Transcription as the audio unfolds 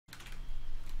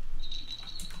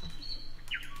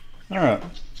Alright.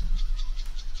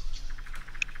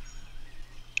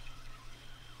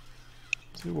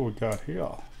 See what we got here.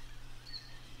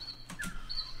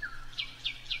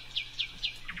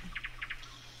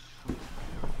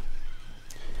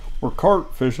 We're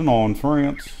carp fishing on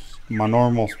France. My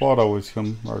normal spot always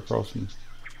come right across from.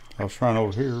 I was trying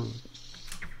over here.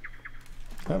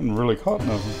 Haven't really caught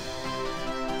nothing.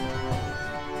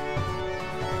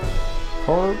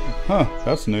 Carp? Huh,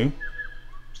 that's new.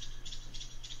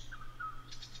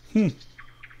 If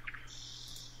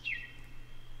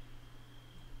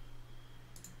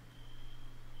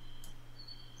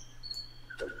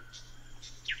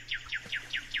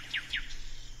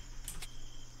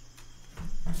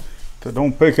they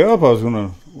don't pick up,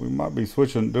 we might be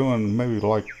switching, doing maybe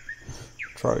like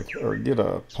try to, or get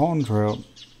a pond trout.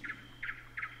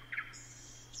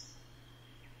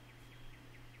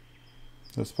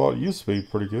 That spot used to be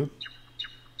pretty good.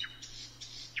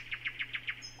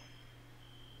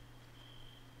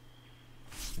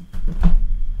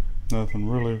 Nothing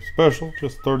really special,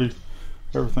 just 30,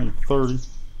 everything 30.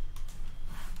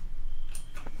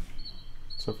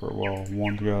 Except for, well,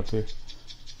 one's got the,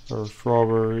 or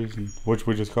strawberries, and which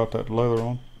we just caught that leather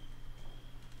on.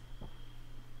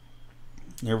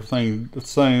 Everything the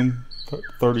same,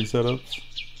 30 setups,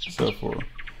 except for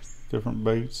different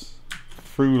baits.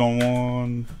 Fruit on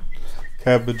one,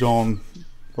 cabbage on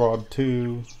rod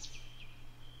 2,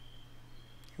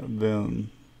 and then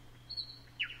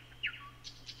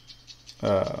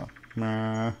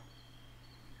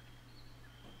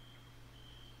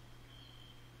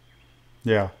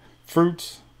yeah,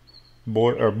 fruits,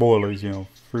 boilies, you know,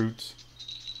 fruits.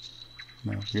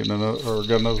 Now getting another, or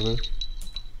got another hit.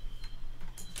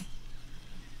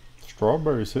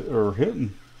 Strawberries are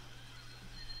hitting.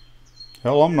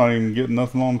 Hell, I'm not even getting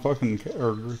nothing on fucking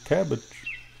cabbage.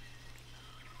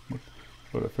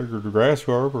 But I figured the grass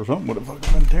carp or something would have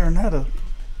fucking been tearing that up.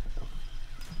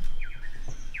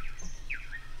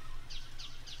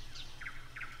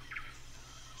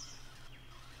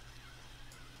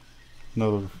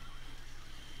 Another.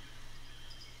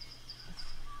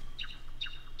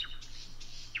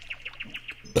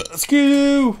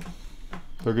 Skew!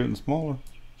 They're getting smaller.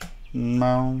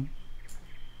 No.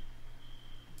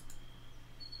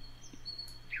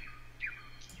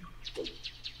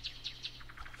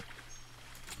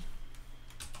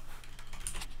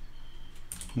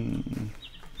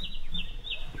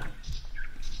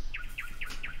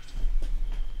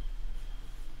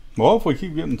 Well, if we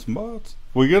keep getting some bites,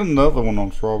 if we get another one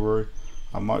on strawberry,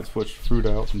 I might switch the fruit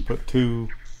out and put 2.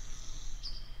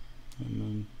 And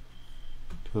then,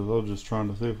 because I was just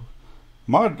trying to see if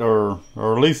might, or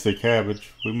at least the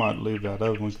cabbage. We might leave that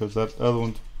other one because that other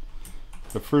one,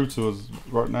 the fruits was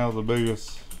right now the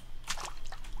biggest.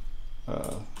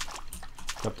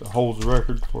 Got the holds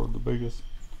record for the biggest.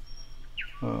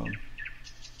 Here's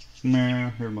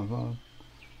my thumb.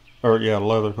 Or yeah,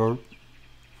 leather carp.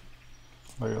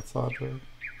 I got sidetracked.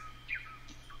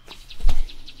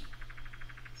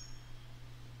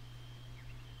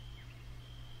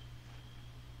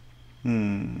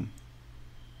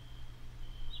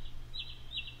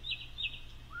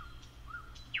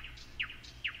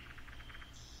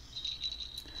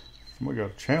 We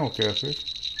got a channel catfish.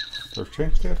 There's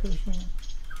channel catfish in it?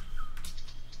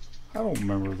 I don't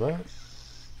remember that.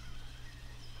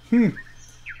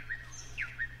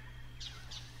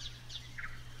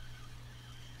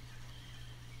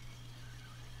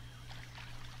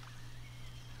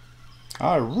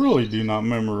 I really do not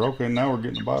remember. Okay, now we're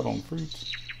getting a bite on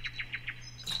fruits.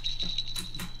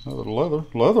 Another leather.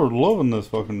 Leather loving this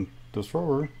fucking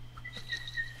strawberry.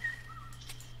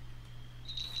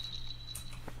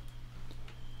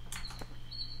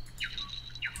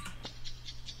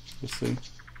 Let's see.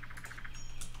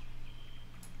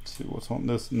 Let's see what's on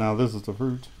this. Now this is the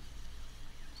fruit.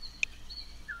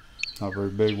 Not very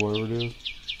big, whatever it is.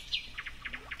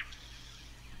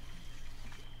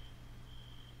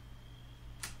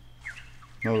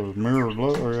 Another mirrored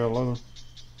leather, or yeah, leather.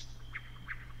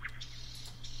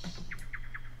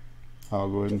 I'll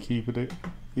go ahead and keep it,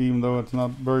 even though it's not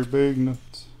very big. And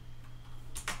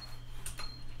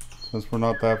since we're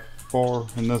not that far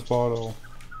in this spot, I'll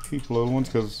keep little ones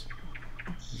because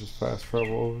it's just fast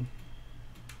travel over.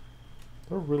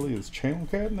 There really is channel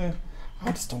cat in there?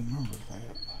 I just don't remember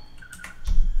that.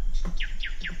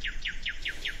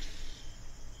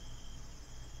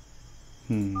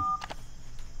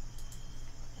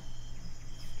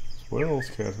 What else,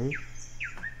 catfish?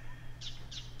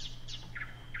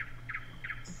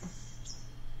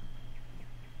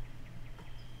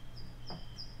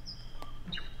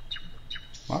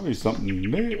 Might be something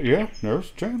new. Yeah, there's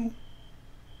a channel.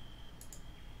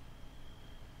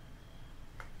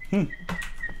 Hmm.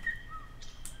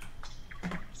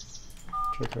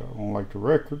 Check out on like the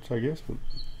records, I guess, but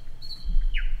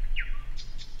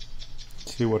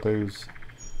see what those.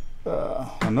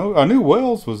 I knew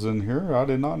Wells was in here. I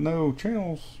did not know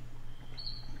channels.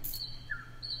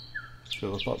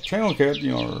 Because I thought channel cat,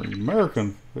 you know, are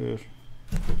American fish.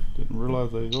 Didn't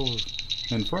realize they was over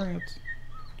in France.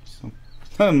 So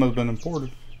that must have been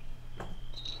imported.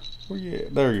 Well, yeah,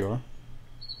 there you are.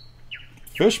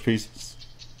 Fish pieces.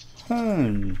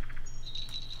 Don't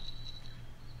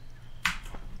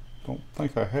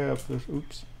think I have fish.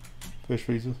 Oops, fish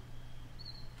pieces.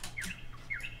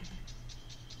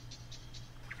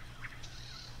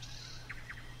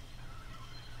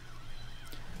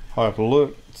 I'll have to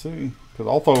look, see,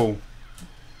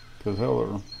 because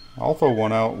hell, I'll throw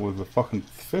one out with a fucking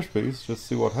fish piece just to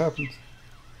see what happens.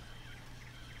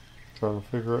 Try to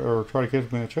figure out, or try to catch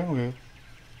me a channel cat.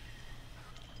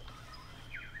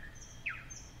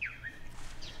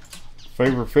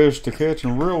 Favorite fish to catch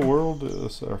in the real world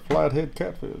is our flathead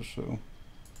catfish.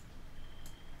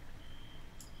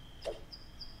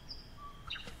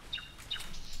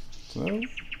 So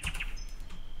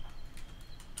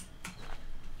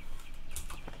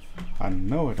I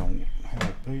know I don't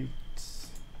have baits.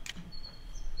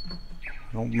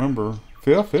 I don't remember.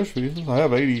 Fish pieces. I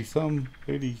have 80 some,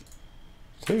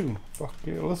 82. Fuck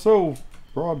yeah, let's throw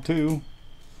rod 2.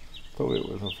 Throw it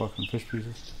with a fucking fish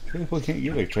pieces. See if we can't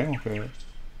get a channel cat.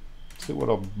 See what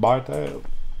I'll bite that.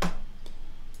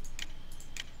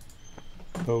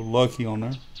 Go lucky on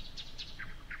there.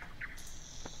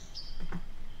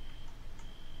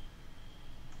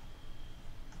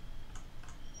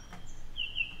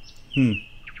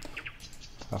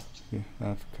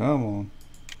 Come on.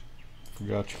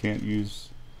 Forgot you can't use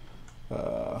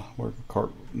where's the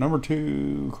carp? Number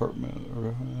 2 carp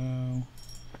minnow.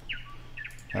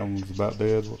 That one's about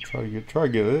dead. We'll try to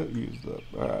get it used up.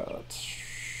 Alright,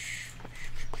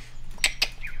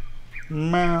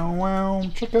 meow wow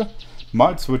chicka.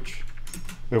 Might switch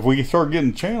if we start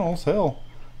getting channels, hell.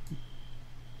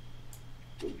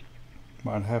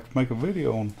 Might have to make a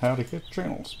video on how to catch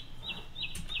channels.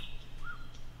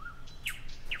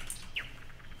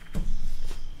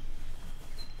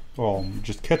 Well,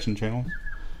 just catching channels.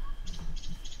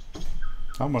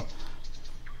 I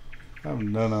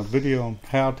haven't done a video on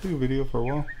how-to video for a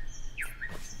while.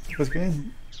 This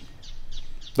game.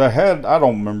 I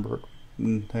don't remember it.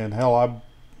 And hell, I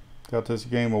got this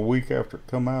game a week after it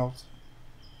come out.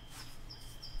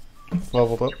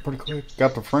 Leveled up pretty quick.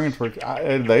 Got the friends for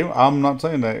I'm not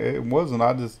saying that it wasn't.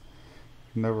 I just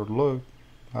never looked.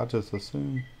 I just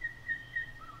assumed.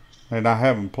 And I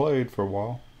haven't played for a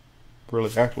while.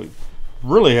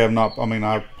 Really have not. I mean,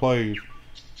 I played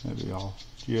maybe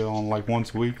on like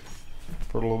once a week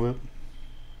for a little bit,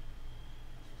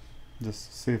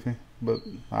 just to see if but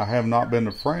I have not been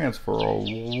to France for a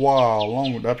while.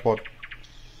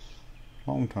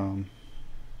 Long time.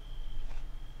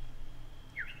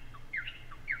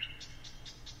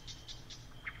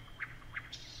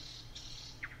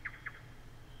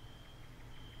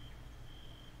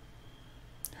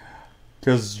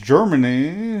 Because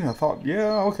Germany, I thought,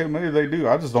 yeah, okay, maybe they do.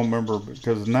 I just don't remember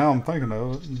because now I'm thinking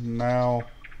of it. Now,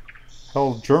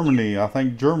 hell, Germany. I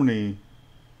think Germany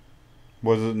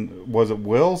was it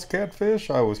Wells catfish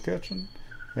I was catching,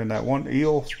 and that one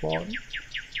eel spot,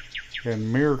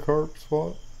 and mirror carp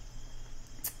spot,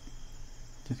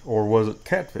 or was it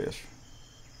catfish?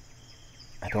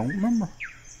 I don't remember.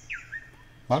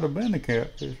 Might have been a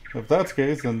catfish. If that's the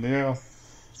case, then yeah,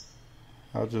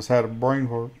 I just had a brain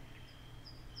fart.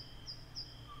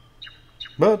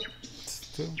 But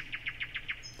still,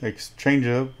 exchange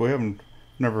it up. We haven't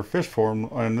never fished for them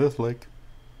in this lake,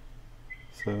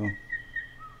 so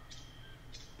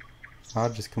I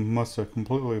just must have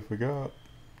completely forgot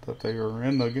that they are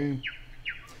in the game.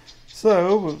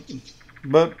 So,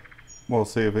 but we'll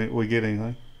see if we get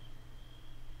anything.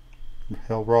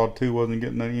 Hell, rod 2 wasn't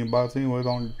getting any bites anyways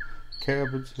on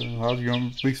cabbage, so I was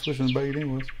going to be switching bait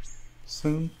anyways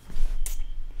soon.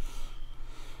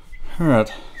 All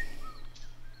right.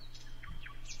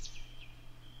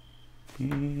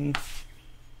 Hmm.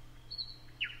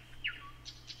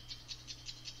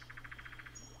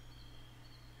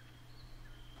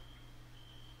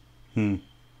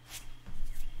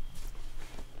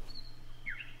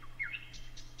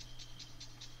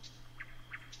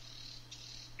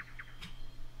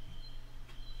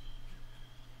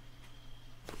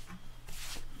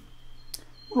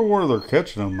 I wonder where they're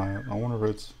catching them at. I wonder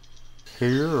if it's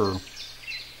here or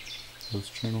those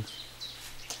channels.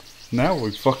 Now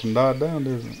we fucking died down,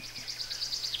 doesn't it?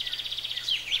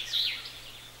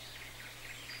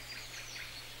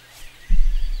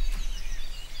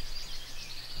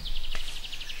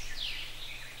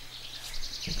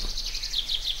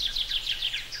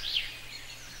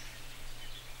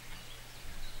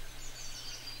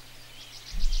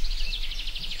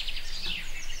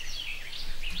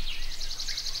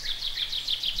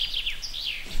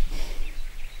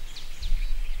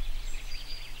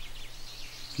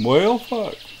 Well,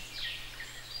 fuck.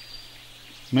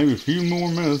 Maybe a few more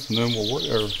minutes and then we'll work.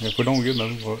 Or if we don't get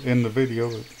nothing, we'll end the video.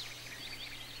 But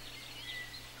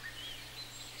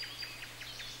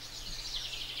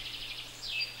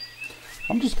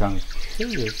I'm just kind of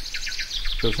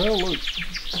curious. Because hell, look.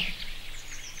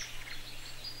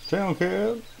 Channel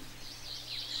cat.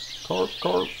 Carp.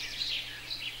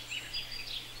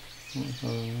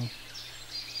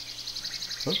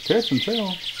 Let's catch and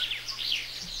tell.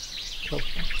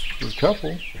 There's a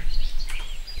couple.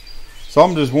 So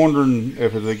I'm just wondering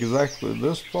if it's exactly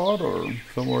this spot or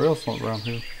somewhere else around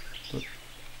here. But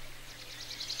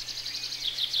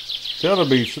it's gotta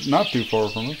be not too far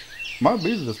from us. Might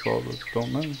be this spot, but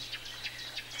don't know.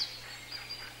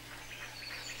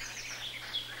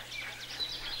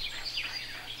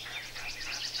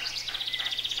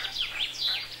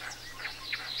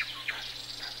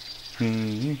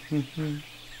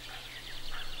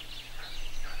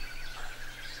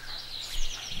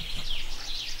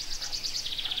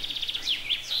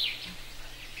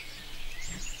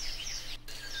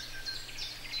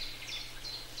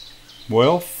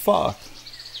 Well, fuck.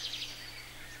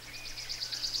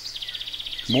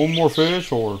 One more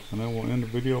fish, and then we'll end the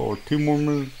video, or 2 more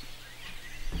minutes.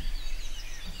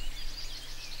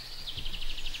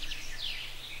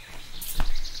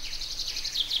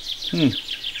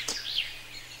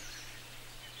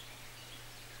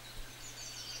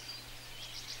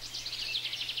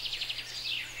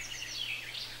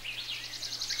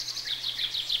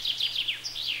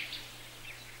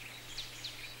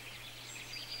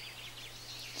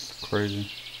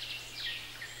 Crazy.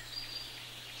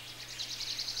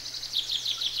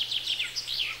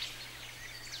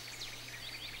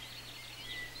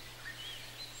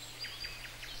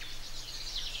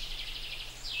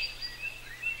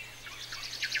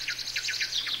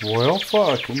 Well,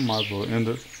 fuck, we might as well end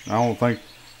it. I don't think,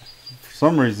 for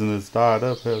some reason it's died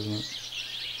up, hasn't it?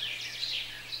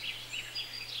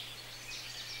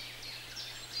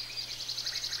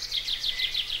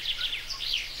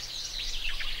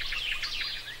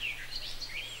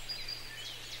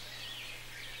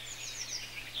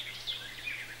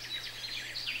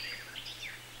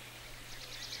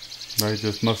 There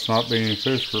just must not be any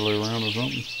fish really around or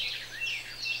something.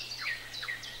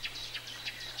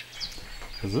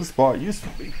 Because this spot used to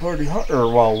be pretty hot,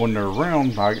 or well, when they're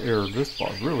around, this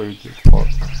spot's really a good spot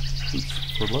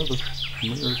for lettuce,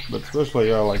 but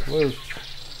especially I like lettuce.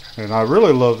 And I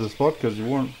really love this spot because you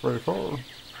weren't very far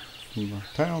from the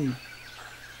town.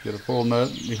 Get a full net,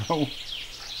 you know,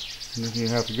 and then you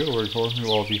have to go very far.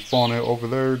 Well, if you spawn out over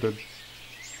there to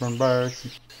turn back,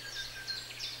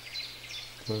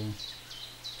 so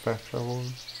fast travel.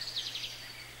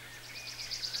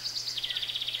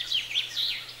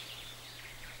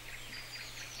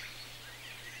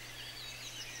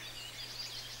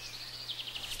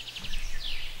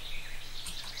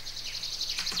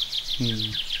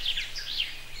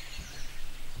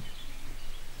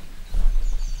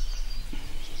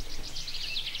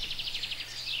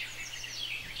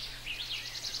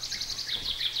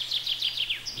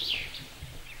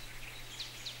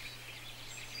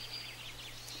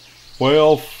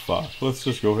 Well, fuck. Let's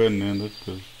just go ahead and end it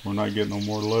because we're not getting no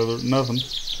more leather. Nothing.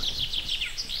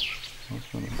 I'm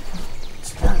gonna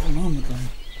start it on the thing.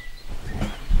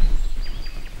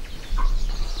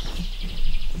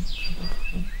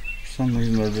 For some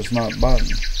reason they're just not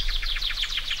biting.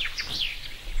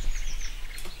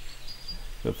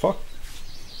 But fuck.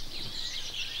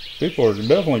 People are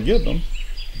definitely getting them.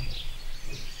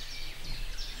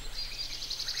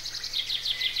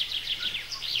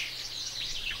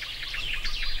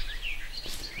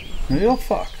 Yeah,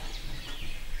 fuck.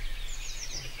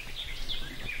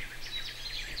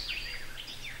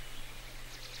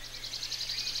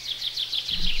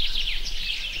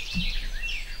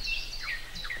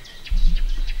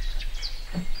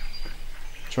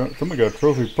 Somebody got a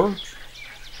trophy perch.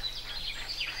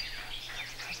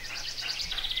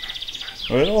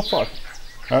 Well, fuck.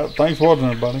 Alright, thanks for watching,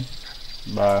 everybody.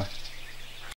 Bye.